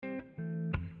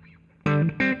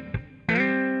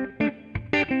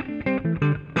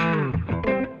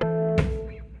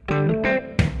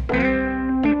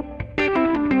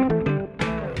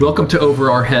Welcome to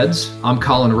Over Our Heads. I'm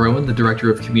Colin Rowan, the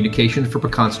Director of Communication for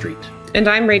Pecan Street. And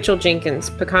I'm Rachel Jenkins,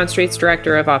 Pecan Street's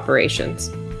Director of Operations.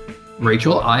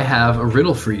 Rachel, I have a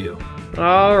riddle for you.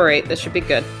 All right, this should be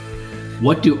good.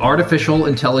 What do artificial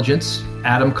intelligence,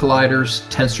 atom colliders,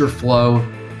 TensorFlow,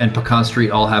 and Pecan Street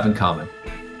all have in common?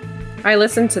 I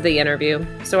listened to the interview,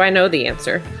 so I know the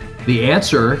answer. The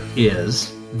answer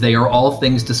is they are all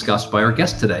things discussed by our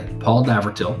guest today, Paul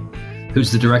Navratil,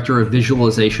 who's the Director of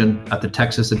Visualization at the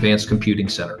Texas Advanced Computing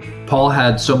Center. Paul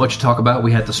had so much to talk about,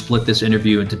 we had to split this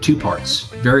interview into two parts.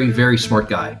 Very, very smart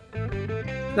guy.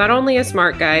 Not only a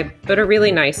smart guy, but a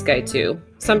really nice guy too.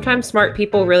 Sometimes smart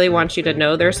people really want you to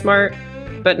know they're smart,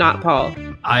 but not Paul.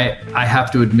 I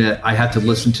have to admit, I had to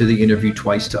listen to the interview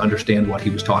twice to understand what he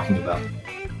was talking about.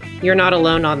 You're not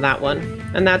alone on that one.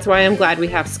 And that's why I'm glad we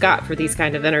have Scott for these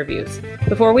kind of interviews.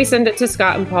 Before we send it to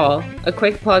Scott and Paul, a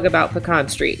quick plug about Pecan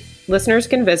Street. Listeners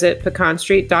can visit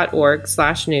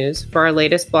pecanstreet.org/news for our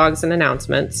latest blogs and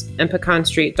announcements, and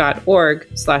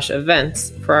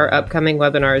pecanstreet.org/events for our upcoming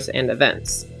webinars and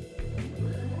events.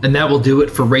 And that will do it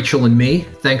for Rachel and me.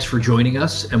 Thanks for joining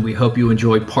us, and we hope you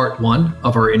enjoyed part one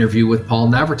of our interview with Paul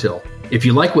Navratil. If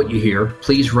you like what you hear,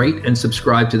 please rate and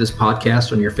subscribe to this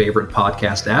podcast on your favorite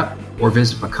podcast app, or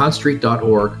visit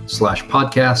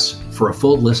pecanstreet.org/podcasts for a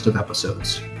full list of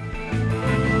episodes.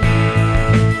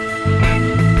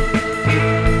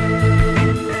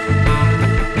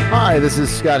 Hi, this is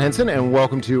Scott Henson, and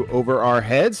welcome to Over Our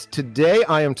Heads. Today,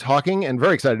 I am talking, and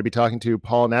very excited to be talking to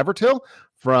Paul Navratil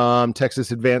from Texas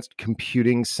Advanced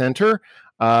Computing Center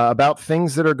about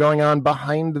things that are going on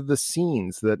behind the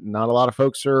scenes that not a lot of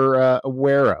folks are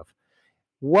aware of.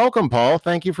 Welcome, Paul.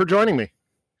 Thank you for joining me.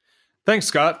 Thanks,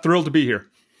 Scott. Thrilled to be here.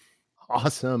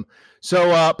 Awesome.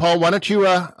 So, Paul, why don't you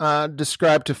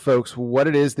describe to folks what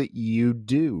it is that you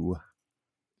do?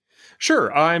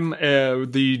 Sure. I'm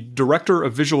the Director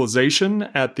of Visualization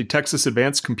at the Texas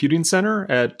Advanced Computing Center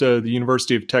at the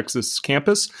University of Texas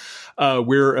campus.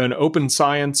 We're an open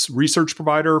science research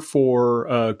provider for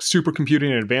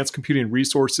supercomputing and advanced computing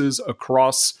resources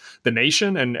across the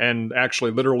nation and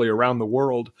actually literally around the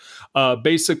world.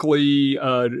 Basically,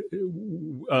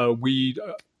 we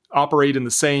operate in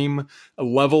the same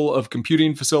level of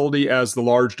computing facility as the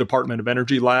large Department of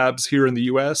Energy labs here in the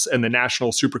U.S. and the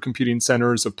national supercomputing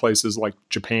centers of places like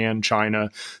Japan, China,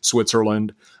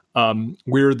 Switzerland.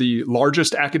 We're the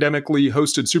largest academically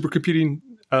hosted supercomputing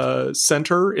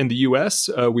center in the U.S.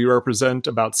 We represent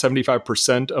about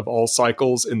 75% of all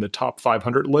cycles in the top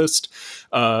 500 list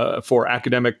for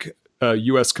academic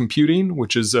U.S. computing,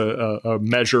 which is a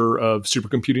measure of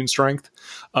supercomputing strength.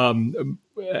 And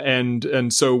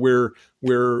so we're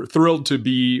thrilled to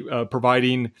be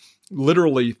providing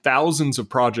literally thousands of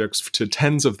projects to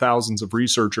tens of thousands of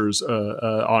researchers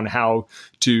on how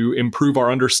to improve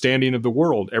our understanding of the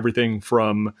world. Everything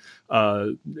from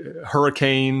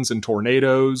hurricanes and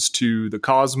tornadoes to the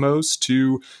cosmos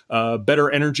to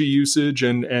better energy usage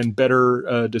and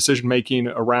better decision making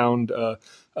around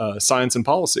science and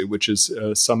policy, which is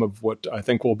some of what I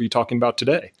think we'll be talking about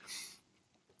today.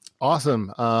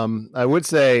 Awesome. I would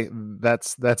say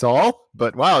that's all,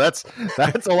 but wow, that's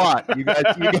a lot. You guys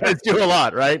do a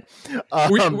lot, right?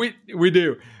 We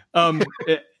do.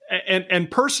 And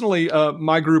personally,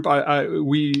 my group, I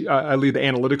lead the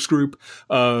analytics group,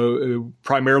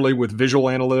 primarily with visual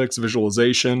analytics,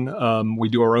 visualization. We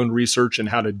do our own research in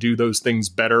how to do those things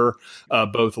better,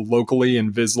 both locally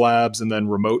in Viz Labs and then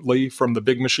remotely from the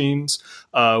big machines.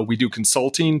 We do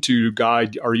consulting to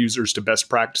guide our users to best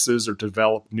practices or to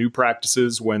develop new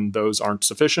practices when those aren't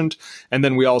sufficient. And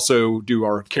then we also do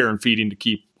our care and feeding to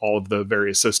keep all of the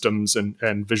various systems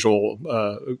and visual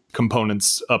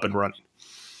components up and running.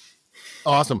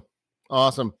 Awesome.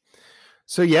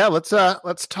 So yeah,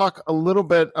 let's talk a little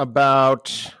bit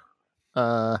about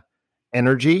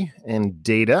energy and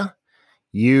data.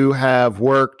 You have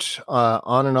worked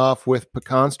on and off with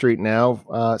Pecan Street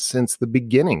now since the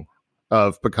beginning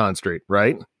of Pecan Street,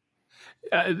 right?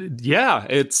 Yeah,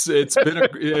 it's been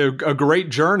a great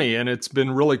journey, and it's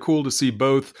been really cool to see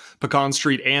both Pecan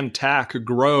Street and TAC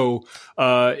grow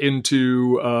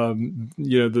into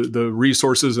the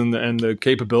resources and the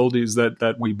capabilities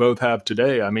that we both have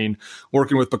today. I mean,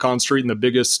 working with Pecan Street in the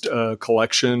biggest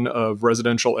collection of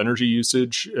residential energy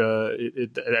usage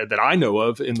that I know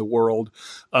of in the world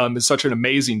is such an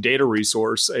amazing data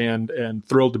resource, and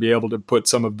thrilled to be able to put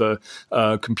some of the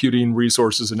computing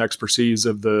resources and expertise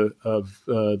of the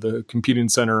computing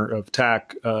center of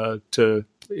TAC to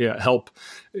help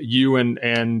you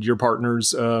and your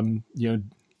partners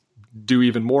do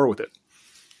even more with it.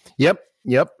 Yep.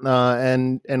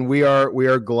 And we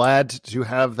are glad to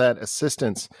have that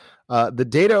assistance. The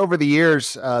data over the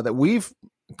years that we've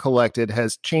collected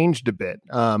has changed a bit.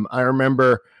 I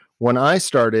remember when I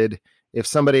started, if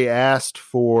somebody asked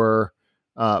for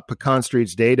Pecan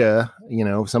Street's data,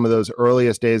 some of those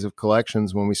earliest days of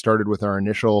collections when we started with our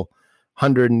initial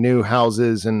 100 new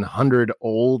houses and 100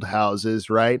 old houses,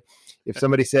 right? If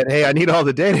somebody said, "Hey, I need all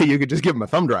the data," you could just give them a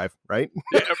thumb drive, right?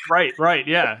 Yeah, right.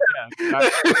 Yeah.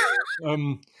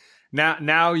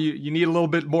 Now you need a little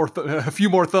bit more, a few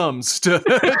more thumbs to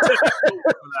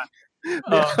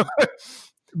that.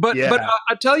 But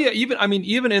I tell you,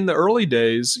 even in the early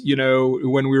days,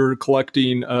 when we were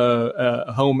collecting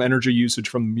home energy usage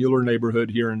from the Mueller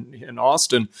neighborhood here in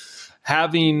Austin,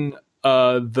 having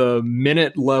the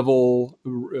minute level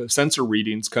sensor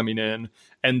readings coming in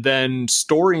and then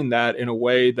storing that in a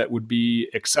way that would be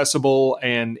accessible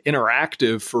and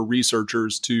interactive for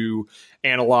researchers to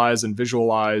analyze and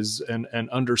visualize and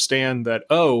understand that,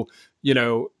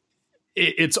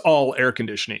 it's all air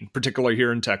conditioning, particularly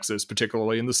here in Texas,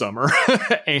 particularly in the summer.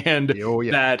 And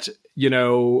that,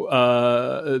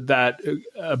 that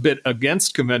a bit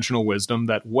against conventional wisdom,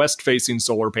 that west-facing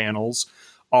solar panels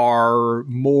are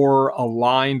more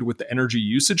aligned with the energy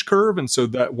usage curve. And so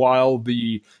that while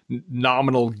the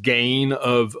nominal gain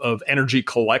of energy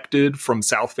collected from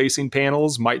south-facing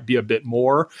panels might be a bit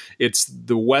more, it's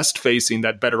the west-facing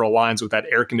that better aligns with that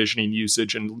air conditioning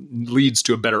usage and leads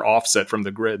to a better offset from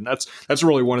the grid. And that's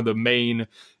really one of the main,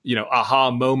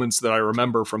 aha moments that I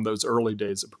remember from those early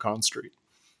days at Pecan Street.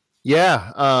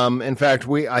 Yeah. In fact,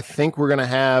 I think we're going to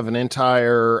have an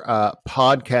entire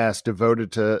podcast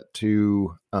devoted to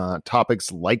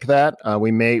topics like that.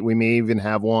 We may even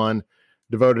have one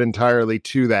devoted entirely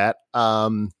to that.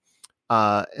 And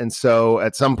so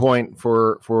at some point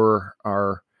for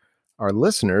our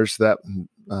listeners that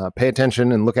pay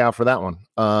attention and look out for that one.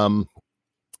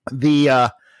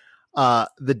 The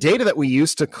data that we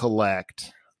used to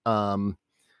collect,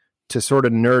 to sort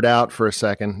of nerd out for a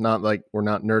second, not like we're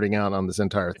not nerding out on this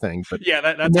entire thing, but yeah,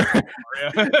 that's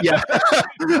yeah.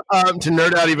 To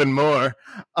nerd out even more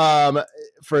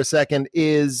for a second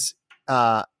is,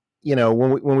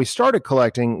 when we started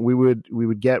collecting, we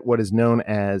would get what is known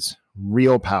as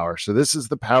real power. So this is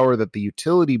the power that the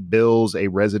utility bills a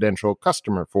residential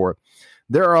customer for.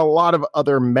 There are a lot of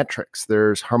other metrics.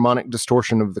 There's harmonic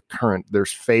distortion of the current.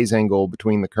 There's phase angle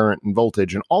between the current and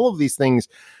voltage, and all of these things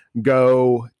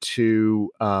go to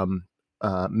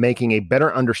making a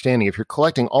better understanding. If you're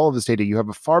collecting all of this data, you have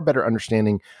a far better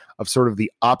understanding of sort of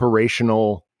the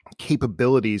operational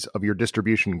capabilities of your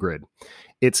distribution grid.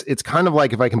 It's kind of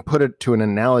like, if I can put it to an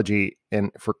analogy,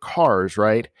 and for cars,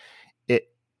 right?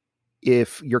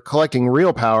 If you're collecting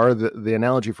real power, the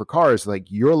analogy for cars, like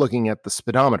you're looking at the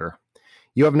speedometer.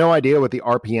 You have no idea what the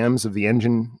RPMs of the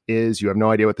engine is. You have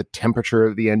no idea what the temperature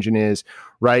of the engine is,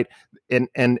 right? And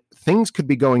things could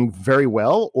be going very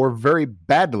well or very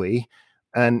badly.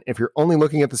 And if you're only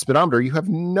looking at the speedometer, you have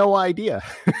no idea.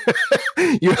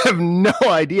 You have no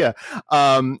idea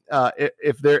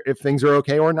if things are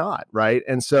okay or not, right?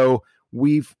 And so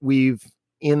we've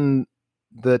in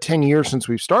the 10 years since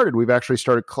we've started, we've actually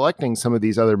started collecting some of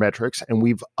these other metrics, and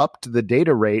we've upped the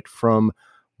data rate from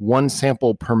one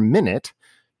sample per minute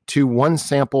to one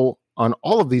sample on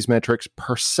all of these metrics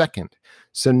per second.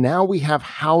 So now we have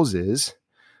houses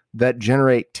that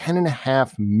generate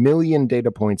 10.5 million data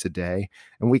points a day,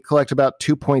 and we collect about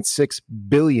 2.6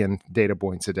 billion data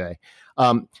points a day.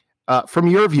 From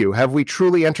your view, have we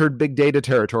truly entered big data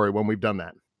territory when we've done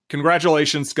that?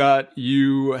 Congratulations, Scott.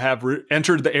 You have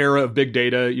entered the era of big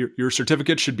data. Your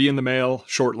certificate should be in the mail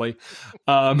shortly.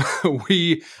 In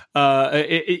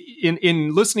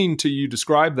listening to you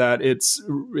describe that, it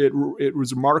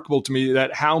was remarkable to me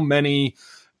that how many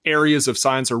areas of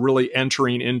science are really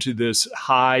entering into this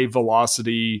high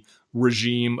velocity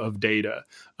regime of data.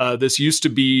 This used to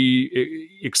be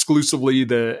exclusively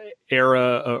the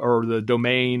era or the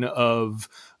domain of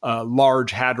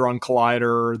Large Hadron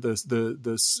Collider,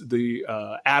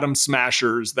 the atom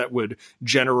smashers that would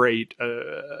generate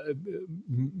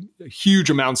huge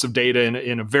amounts of data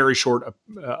in a very short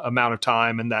amount of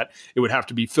time, and that it would have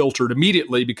to be filtered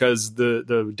immediately because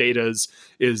the data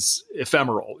is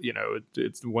ephemeral.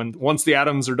 It's once the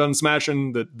atoms are done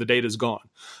smashing, the data is gone.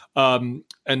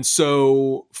 And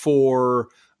so for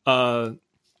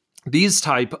these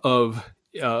type of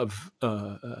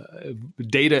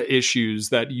data issues,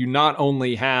 that you not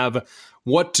only have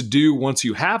what to do once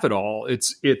you have it all,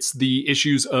 it's the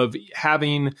issues of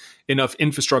having enough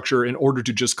infrastructure in order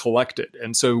to just collect it.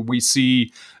 And so we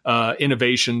see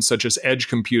innovations such as edge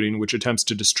computing, which attempts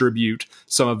to distribute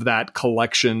some of that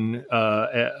collection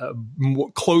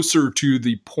closer to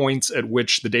the points at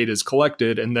which the data is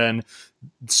collected, and then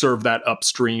serve that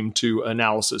upstream to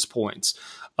analysis points.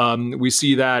 We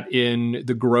see that in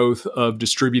the growth of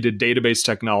distributed database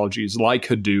technologies like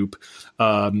Hadoop,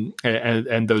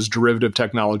 and those derivative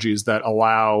technologies that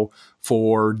allow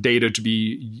for data to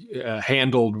be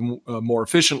handled more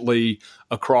efficiently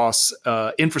across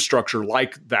infrastructure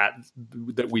like that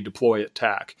we deploy at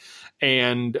TAC.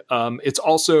 And it's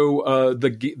also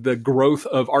the growth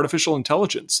of artificial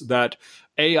intelligence, that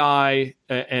AI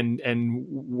and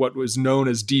what was known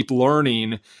as deep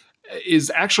learning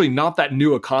is actually not that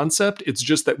new a concept. It's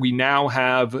just that we now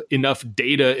have enough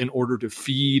data in order to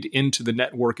feed into the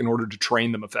network in order to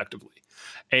train them effectively.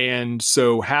 And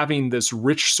so having this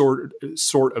rich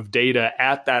sort of data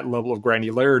at that level of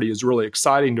granularity is really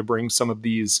exciting to bring some of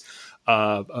these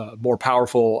more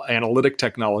powerful analytic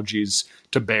technologies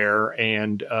to bear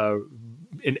and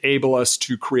enable us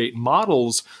to create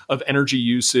models of energy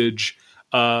usage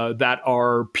that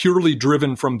are purely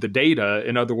driven from the data.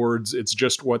 In other words, it's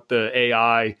just what the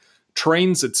AI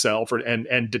trains itself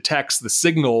and detects the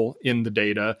signal in the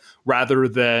data, rather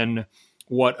than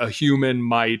what a human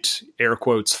might, air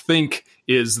quotes, think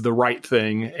is the right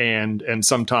thing, and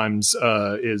sometimes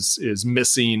is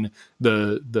missing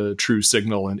the true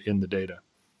signal in the data.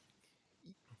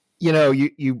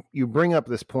 You bring up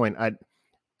this point.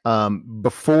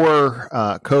 Before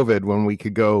COVID, when we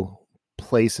could go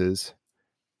places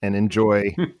and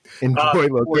enjoy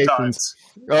locations.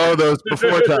 Oh, those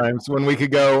before times when we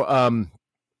could go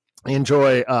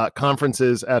enjoy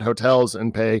conferences at hotels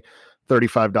and pay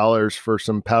 $35 for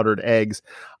some powdered eggs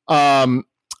in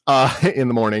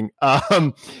the morning.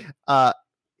 When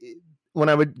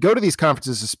I would go to these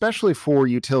conferences, especially for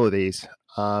utilities,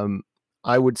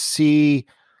 I would see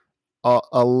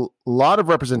a lot of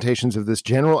representations of this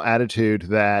general attitude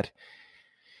that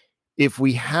if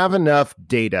we have enough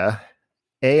data,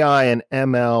 AI and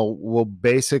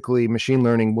ML machine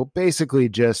learning will basically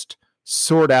just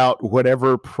sort out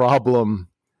whatever problem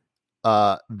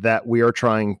that we are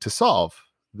trying to solve.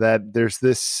 That there's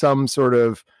some sort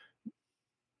of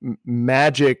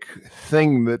magic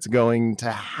thing that's going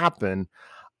to happen.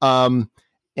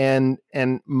 And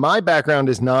my background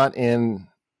is not in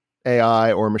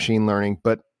AI or machine learning,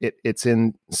 but it's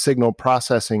in signal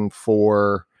processing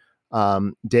for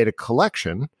data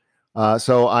collection.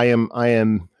 So I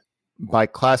am by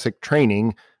classic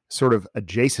training sort of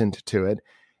adjacent to it,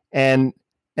 and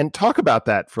talk about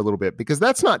that for a little bit, because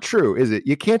that's not true, is it?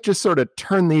 You can't just sort of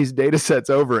turn these data sets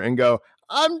over and go,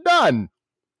 I'm done.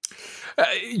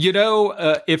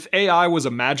 If AI was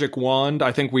a magic wand,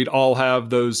 I think we'd all have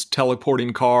those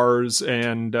teleporting cars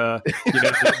and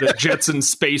the Jetson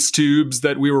space tubes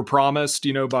that we were promised,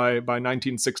 by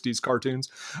 1960s cartoons.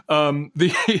 I'm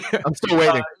still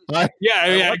waiting.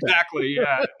 Exactly.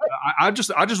 Yeah, I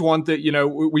just want that.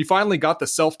 We finally got the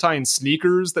self-tying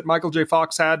sneakers that Michael J.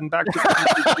 Fox had in Back to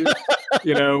the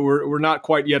Future. We're not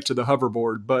quite yet to the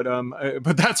hoverboard,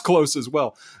 but that's close as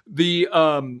well.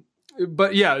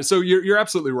 But yeah, so you're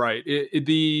absolutely right.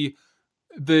 The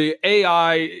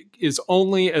AI is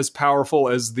only as powerful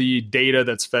as the data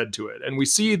that's fed to it, and we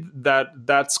see that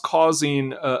that's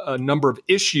causing a number of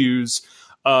issues,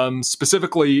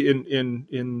 specifically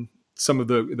in some of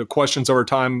the questions over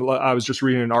time. I was just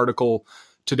reading an article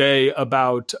today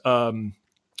about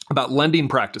lending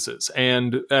practices,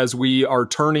 and as we are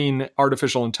turning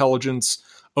artificial intelligence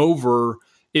over,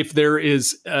 if there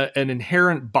is an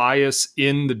inherent bias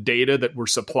in the data that we're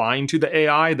supplying to the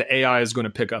AI is going to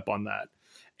pick up on that.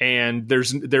 And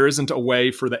there isn't a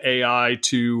way for the AI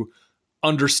to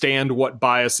understand what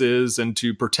bias is and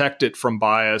to protect it from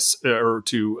bias, or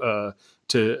to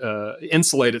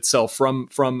insulate itself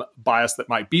from bias that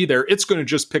might be there. It's going to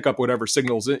just pick up whatever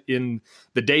signals in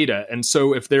the data. And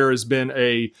so if there has been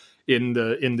in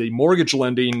the mortgage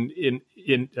lending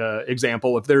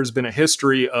example, if there's been a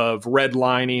history of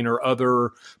redlining or other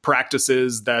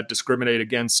practices that discriminate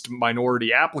against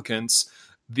minority applicants,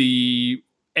 the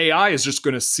AI is just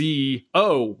going to see,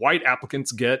 white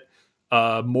applicants get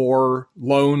more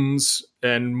loans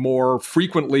and more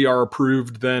frequently are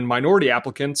approved than minority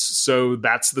applicants. So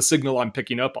that's the signal I'm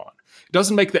picking up on. It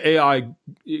doesn't make the AI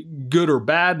good or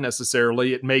bad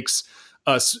necessarily. It makes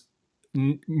us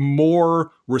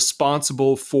more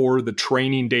responsible for the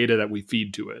training data that we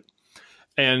feed to it.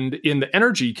 And in the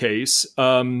energy case,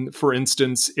 for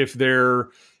instance, if there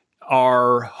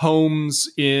are homes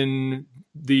in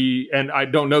and I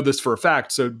don't know this for a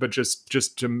fact, but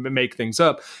just to make things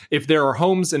up, if there are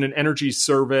homes in an energy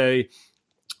survey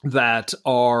that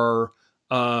are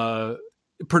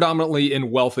predominantly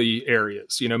in wealthy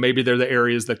areas, maybe they're the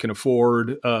areas that can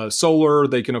afford solar,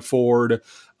 they can afford,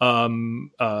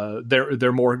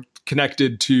 they're more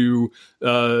connected to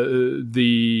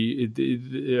the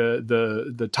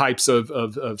types of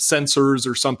sensors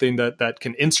or something that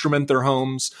can instrument their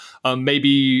homes.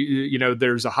 Maybe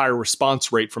there's a higher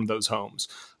response rate from those homes.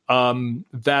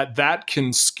 That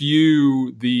can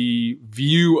skew the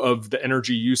view of the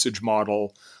energy usage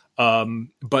model,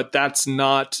 but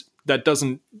that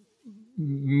doesn't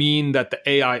mean that the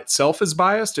AI itself is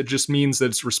biased. It just means that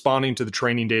it's responding to the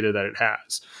training data that it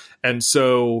has. And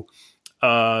so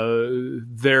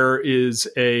there is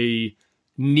a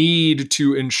need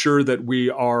to ensure that we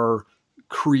are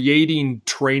creating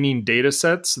training data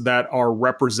sets that are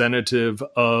representative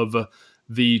of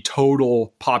the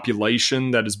total population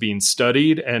that is being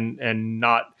studied and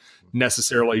not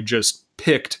necessarily just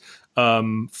picked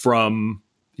from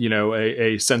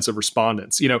a sense of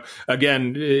respondents.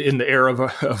 Again, in the era of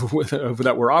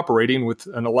that we're operating with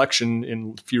an election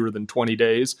in fewer than 20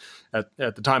 days at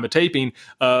the time of taping,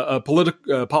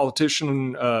 political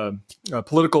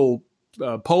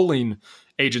polling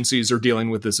agencies are dealing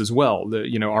with this as well.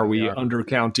 Are we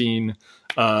undercounting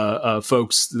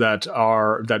folks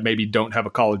that maybe don't have a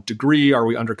college degree? Are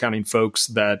we undercounting folks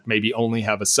that maybe only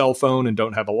have a cell phone and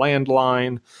don't have a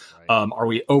landline? Right. Are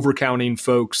we overcounting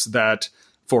folks that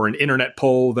for an internet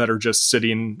poll that are just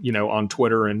sitting, on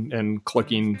Twitter and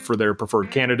clicking for their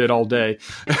preferred candidate all day?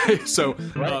 So,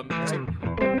 and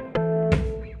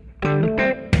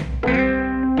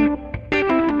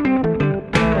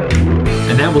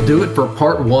that will do it for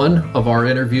part 1 of our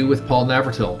interview with Paul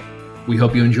Navratil. We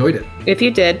hope you enjoyed it. If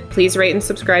you did, please rate and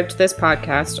subscribe to this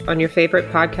podcast on your favorite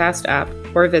podcast app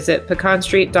or visit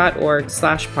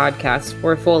pecanstreet.org/podcast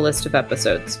for a full list of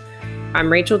episodes. I'm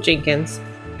Rachel Jenkins.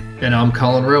 And I'm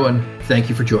Colin Rowan. Thank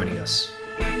you for joining us.